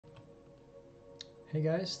Hey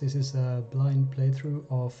guys, this is a blind playthrough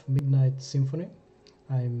of Midnight Symphony.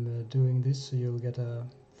 I'm doing this so you'll get a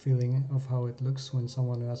feeling of how it looks when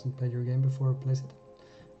someone who hasn't played your game before plays it.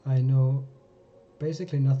 I know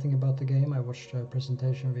basically nothing about the game. I watched a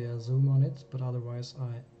presentation via Zoom on it, but otherwise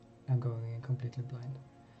I am going in completely blind.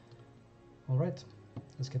 Alright,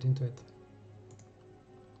 let's get into it.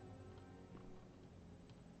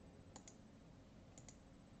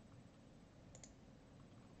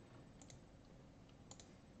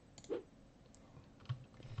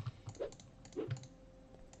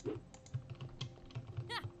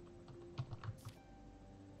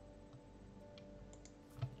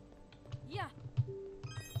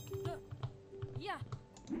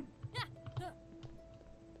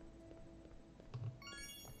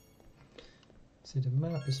 See, the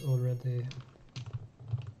map is already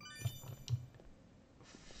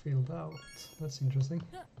filled out. That's interesting.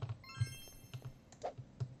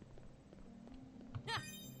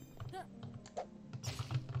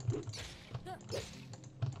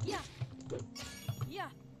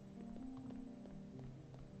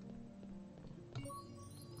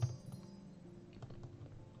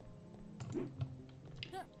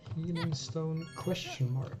 Healing stone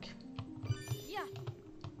question mark.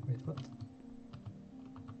 Wait, what?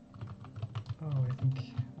 Oh, I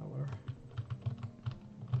think our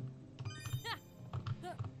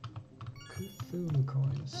Cthulhu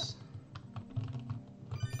coins.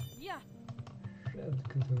 Red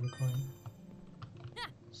Cthulhu coin.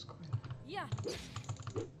 This coin.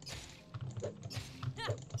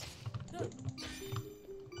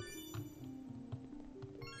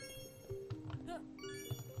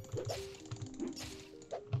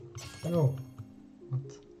 No.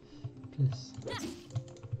 What? Please.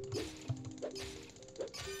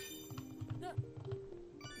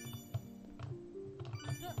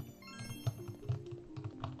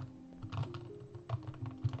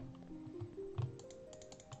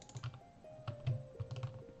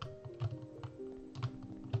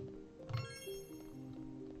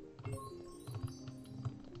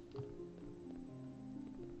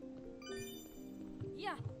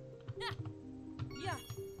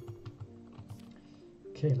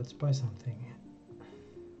 Okay, let's buy something.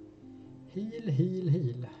 Heal, heal,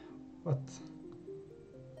 heal. What?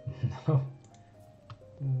 No.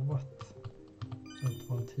 What? Don't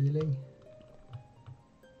want healing.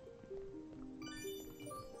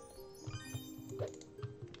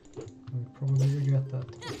 I will probably regret that.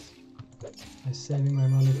 I'm saving my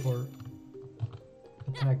money for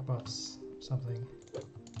attack buffs, something.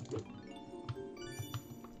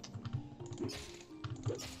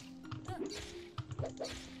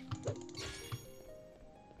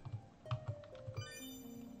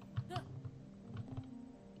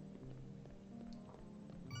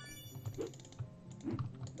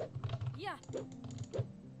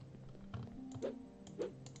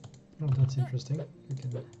 Oh, that's interesting. You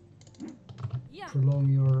can prolong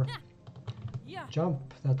your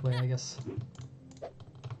jump that way, I guess.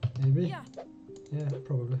 Maybe? Yeah,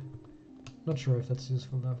 probably. Not sure if that's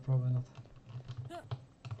useful though, probably not.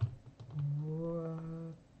 What?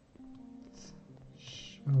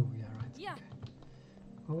 Oh, yeah, right.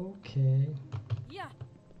 Okay.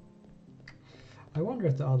 I wonder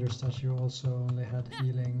if the other statue also only had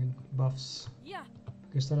healing buffs.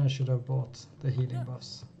 Because then I should have bought the healing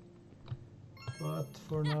buffs. But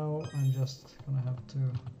for now, I'm just gonna have to...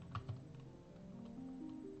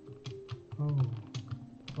 Oh.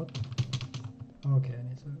 What? Okay, I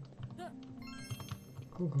need to...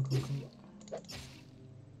 Cool.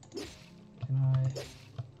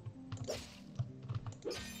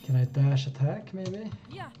 Can I dash attack, maybe?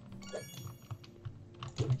 I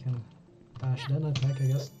can dash then attack, I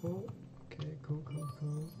guess. Oh, okay, cool.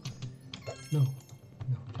 No,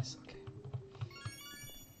 please, okay.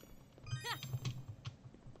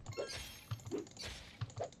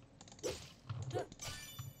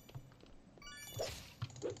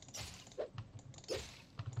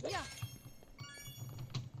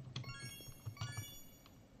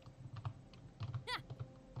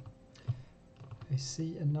 I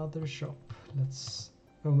see another shop. Let's...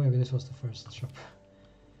 Oh, maybe this was the first shop.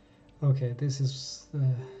 Okay, this is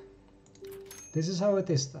how it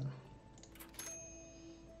is then.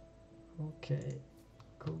 Okay,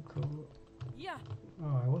 cool.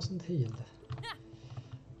 Oh, I wasn't healed.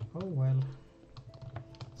 Oh well,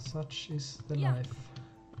 such is the life.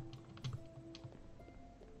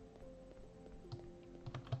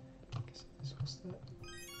 Guess this was the...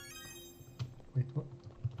 Wait, what?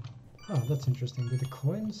 Ah, that's interesting. Did the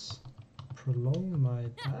coins prolong my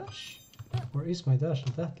dash? Or is my dash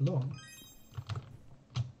that long?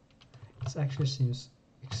 It actually seems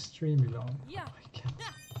extremely long. Yeah. I can't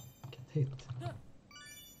hit.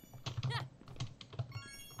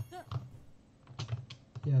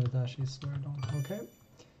 Yeah, the dash is very long. Okay.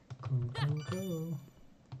 Go.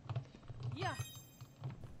 Yeah.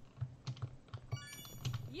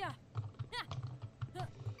 Yeah.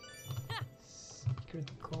 Secret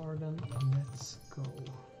garden, let's go.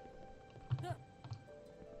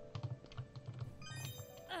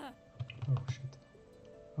 Oh shit.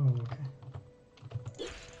 Oh, okay.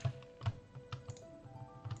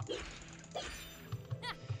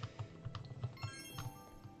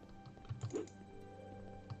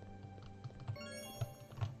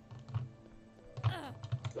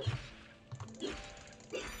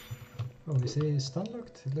 Oh, is he stun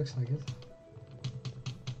locked? It looks like it.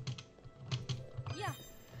 Yeah.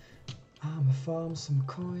 I'ma farm some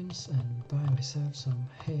coins and buy myself some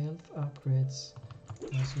health upgrades.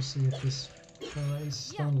 Also see if this fella is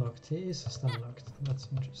stun locked. He is stun locked. That's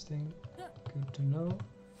interesting. Good to know.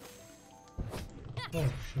 Oh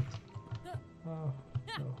shit. Oh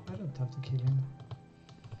no, I don't have to kill him.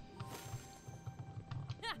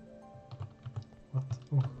 What?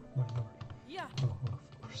 Oh my lord. Yeah. Oh,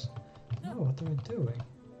 of course. No, what am I doing?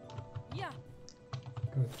 Yeah.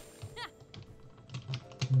 Good.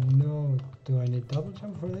 No, do I need double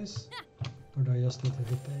jump for this? Or do I just need to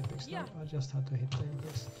hit the apex? No, I just have to hit the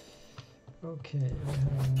apex. Okay, I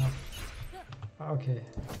have enough. Okay,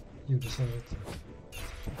 you deserve it.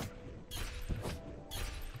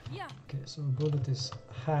 Yeah. Okay, so a bullet is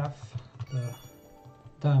half the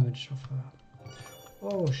damage of a...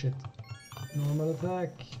 Oh shit. Normal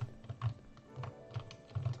attack.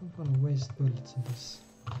 Don't want to waste bullets in this.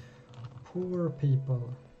 Poor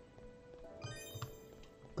people.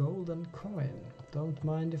 Golden coin. Don't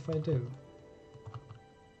mind if I do.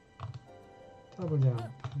 Double jump.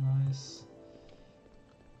 Nice.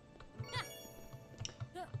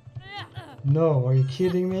 No, are you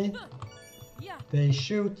kidding me? Yeah. They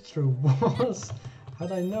shoot through walls.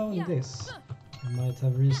 Had I known this, I might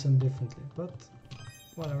have reasoned differently, but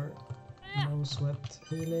whatever. No sweat.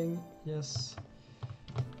 Healing, yes.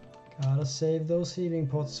 Gotta save those healing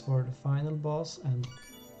pots for the final boss and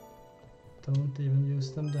don't even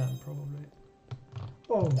use them then, probably.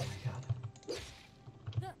 Oh my god.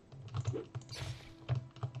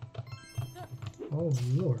 Oh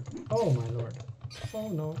lord. Oh my lord. Oh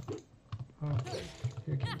no. Okay,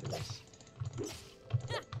 you can do this.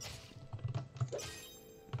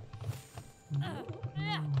 No.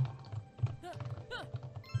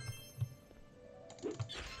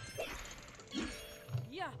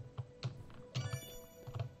 Yeah.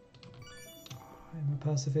 I'm a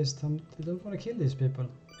pacifist. I don't want to kill these people.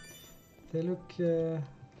 They look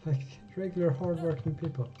like regular hard-working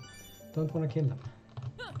people. Don't want to kill them.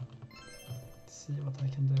 Let's see what I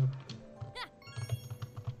can do.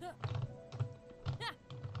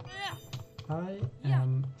 I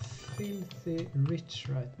am filthy rich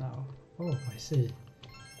right now. Oh, I see.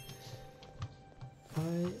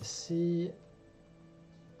 I see.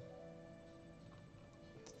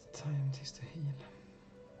 The time it takes to heal.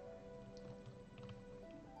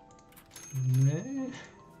 Meh.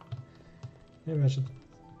 Maybe I should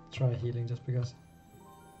try healing just because.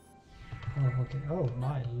 Oh, okay. Oh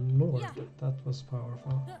my lord, that was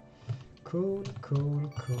powerful. Cool.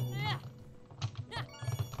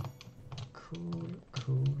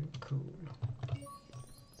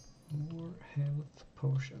 More health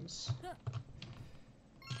potions.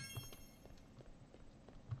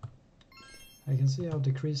 I can see how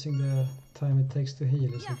decreasing the time it takes to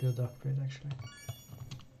heal is a good upgrade actually.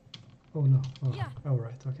 Oh no, oh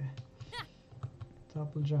right, okay.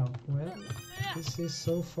 Double jump, well, this is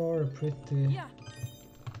so far a pretty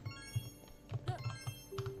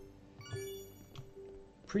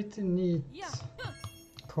neat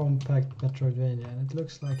compact Metroidvania, and it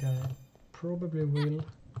looks like I probably will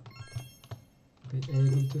be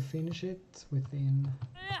able to finish it within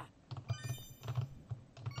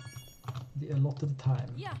the allotted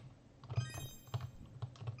time.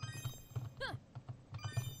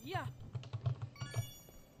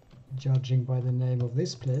 Judging by the name of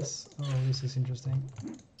this place. Oh, this is interesting.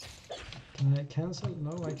 Can I cancel?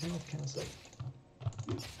 No, I cannot cancel.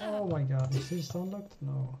 Oh my god, is this unlocked?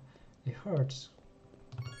 No. It hurts.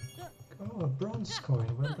 Oh, a bronze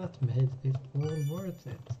coin. Well, that made it all worth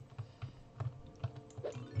it.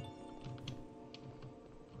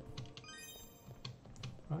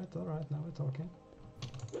 Alright, now we're talking.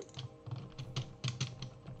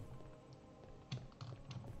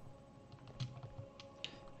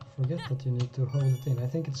 Forget that you need to hold it in. I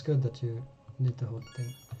think it's good that you need to hold it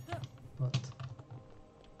in. But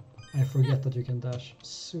I forget that you can dash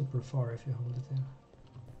super far if you hold it in.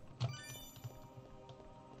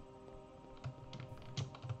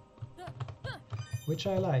 which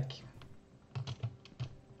I like.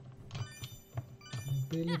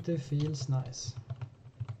 Ability feels nice.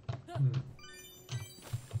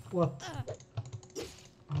 What?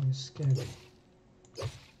 Oh, you scared me.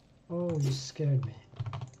 Oh, you scared me.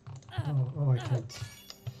 Oh, I can't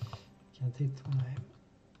hit when I...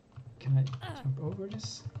 Can I jump over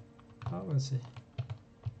this? Oh, we'll see.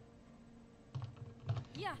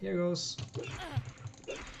 Yeah. Here goes.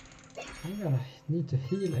 I'm gonna need to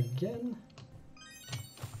heal again.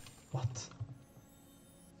 What?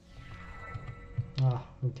 Ah,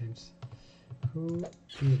 who cares? Who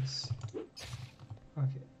gives?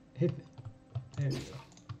 Okay, hit me. There you go.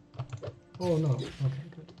 Oh no, okay,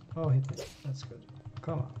 good. Oh, hit me. That's good.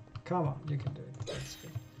 Come on, you can do it. That's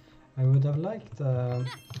good. I would have liked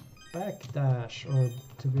backdash, or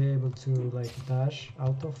to be able to like dash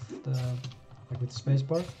out of the, like with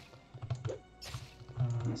spacebar,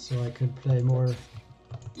 so I could play more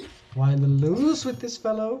wild and loose with this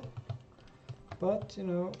fellow. But you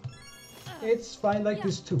know, it's fine like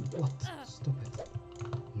this too. What? Stop it!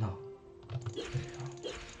 No. There you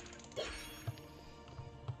go.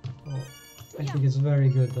 Oh, I think it's very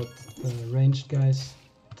good that the ranged guys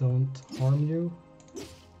don't harm you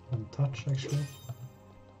on touch, actually.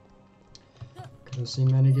 Could have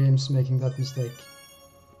seen many games making that mistake.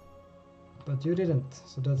 But you didn't,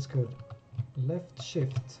 so that's good. Left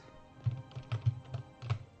shift.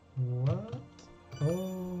 What?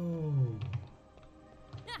 Oh.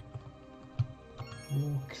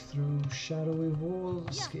 Walk through shadowy wall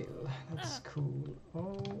skill. That's cool.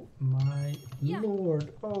 Oh my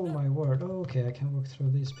lord. Oh my word. Okay, I can walk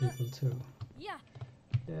through these people too. Yeah.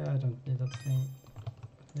 Yeah, I don't need that thing.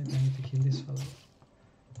 Maybe I need to kill this fellow.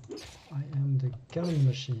 I am the gun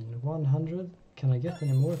machine. 100. Can I get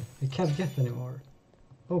any more? I can't get any more.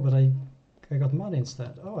 Oh, but I got money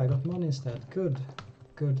instead. Oh, I got money instead. Good.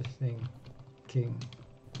 Good thing. King.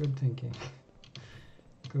 Good thinking.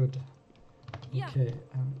 Good. Okay,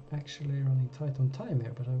 I'm actually running tight on time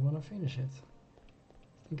here, but I want to finish it.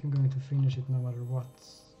 I think I'm going to finish it no matter what.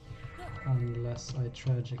 Unless I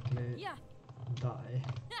tragically die.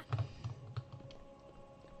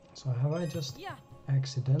 So have I just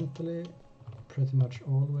accidentally pretty much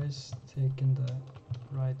always taken the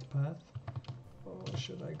right path? Or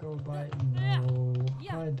should I go by? No,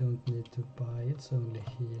 I don't need to buy, it's only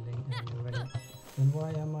healing anyway. Then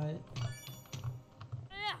why am I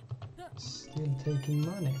still taking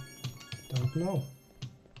money? Don't know.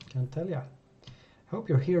 Can't tell ya. Hope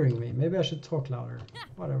you're hearing me. Maybe I should talk louder.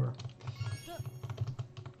 Whatever.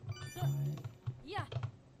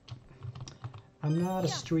 I'm not a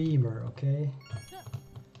streamer, okay?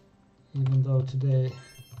 Even though today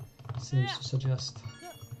seems to suggest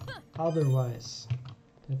otherwise.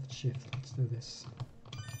 Left shift, let's do this.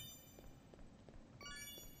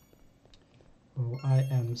 Oh, I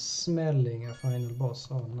am smelling a final boss.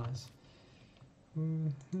 Oh, nice.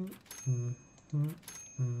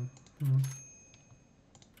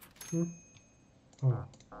 Oh,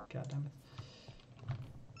 god damn it.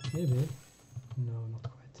 Maybe. No, not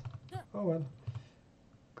quite. Oh well.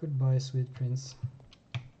 Goodbye, sweet prince.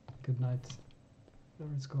 Good night.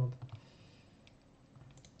 Whatever it's called.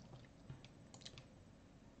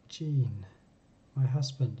 Jean. My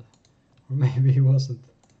husband. Or maybe he wasn't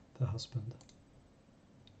the husband.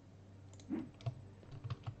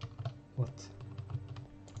 What?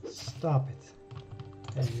 Stop it.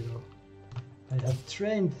 There you go. I have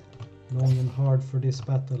trained long and hard for this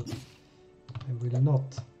battle. I will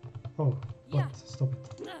not. Oh, what? Stop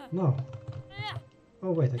it. No. Oh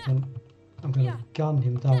wait, I'm gonna gun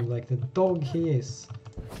him down like the dog he is.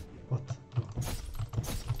 What? No.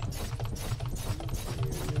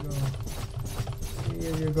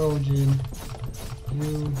 Here you go, Jean.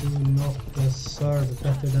 You do not deserve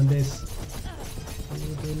better than this.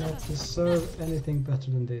 You do not deserve anything better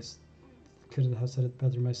than this. Couldn't have said it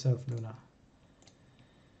better myself, Luna.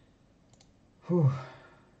 Whew.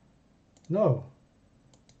 No.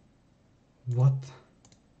 What?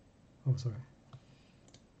 Oh, sorry.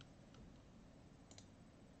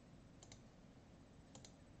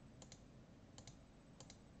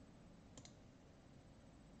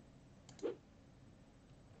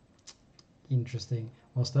 Interesting.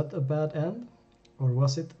 Was that a bad end? Or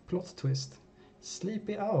was it plot twist?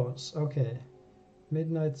 Sleepy Owls. Okay.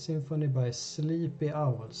 Midnight Symphony by Sleepy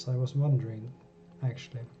Owls. I was wondering,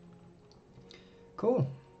 actually. Cool.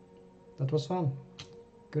 That was fun.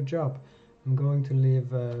 Good job. I'm going to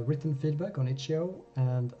leave written feedback on itch.io,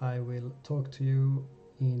 and I will talk to you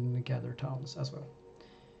in Gather Towns as well.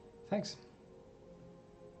 Thanks.